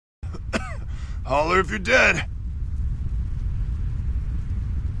Holler if you're dead.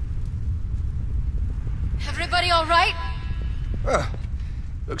 Everybody all right?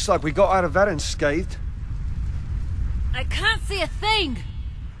 Looks like we got out of that unscathed. I can't see a thing.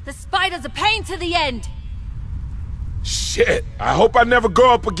 The spider's a pain to the end. Shit, I hope I never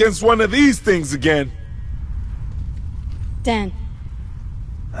go up against one of these things again. Dan,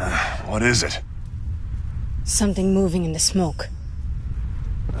 What is it? something moving in the smoke.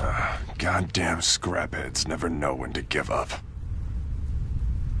 Goddamn scrapheads never know when to give up.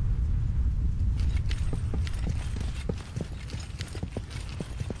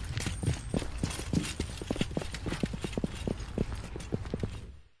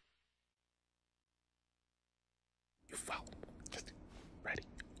 You follow. Just ready.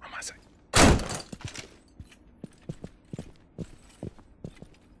 On my side.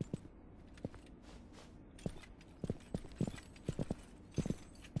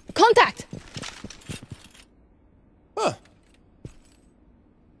 Contact! Huh.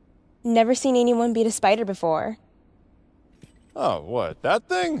 Never seen anyone beat a spider before. Oh, what? That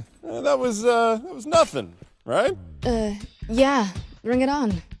thing? That was nothing, right? Yeah, bring it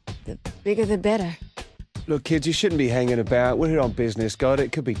on. The bigger the better. Look, kids, you shouldn't be hanging about. We're here on business, God.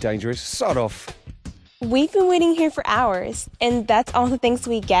 It could be dangerous. Sod off. We've been waiting here for hours, and that's all the thanks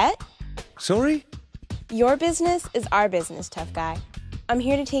we get? Sorry? Your business is our business, tough guy. I'm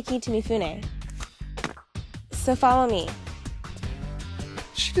here to take you to Mifune. So follow me.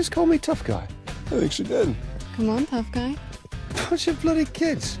 She just called me tough guy. I think she did. Come on, tough guy. Bunch of bloody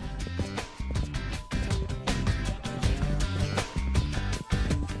kids.